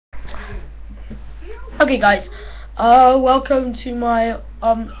Okay guys, welcome to my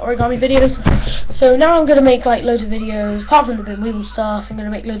origami videos. So now I'm gonna make like loads of videos, apart from the bin weevil stuff. I'm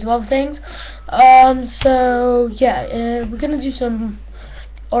gonna make loads of other things. So yeah, we're gonna do some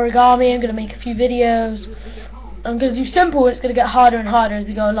origami. I'm gonna make a few videos. I'm gonna do simple. It's gonna get harder and harder as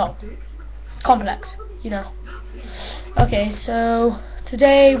we go along. Complex, you know. Okay, so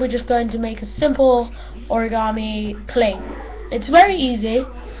today we're just going to make a simple origami plate. It's very easy.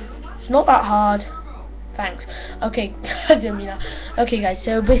 It's not that hard. Thanks. Okay, I didn't mean that. Okay guys,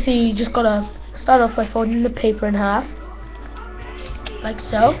 so basically you just gotta start off by folding the paper in half, like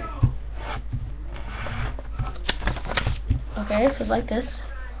so. Okay, so it's like this.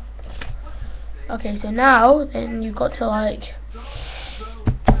 Okay, so now then you've got to like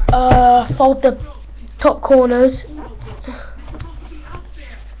fold the top corners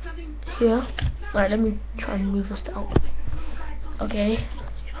here. Right, let me try and move this down. Okay,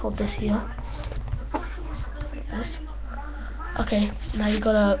 hold this here. This. Okay, now you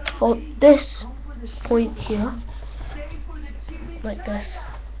gotta fold this point here like this.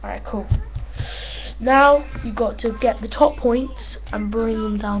 Alright, cool. Now you got to get the top points and bring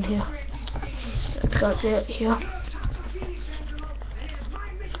them down here. That's it here.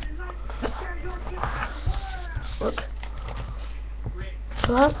 Look.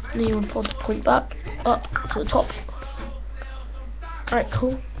 So that, then you want to fold the point back up to the top. Alright,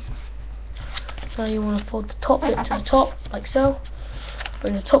 cool. Now you want to fold the top bit to the top, like so.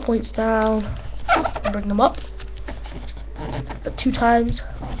 Bring the top points down, and bring them up. But 2 times.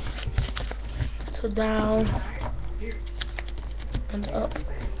 So down, and up.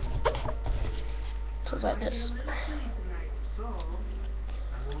 So it's like this.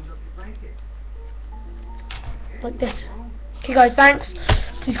 Like this. Okay guys, thanks.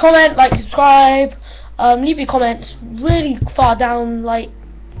 Please comment, like, subscribe. Leave your comments really far down, like,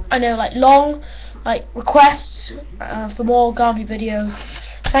 I know, like long, like requests for more origami videos.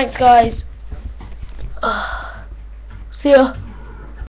 Thanks guys. See ya.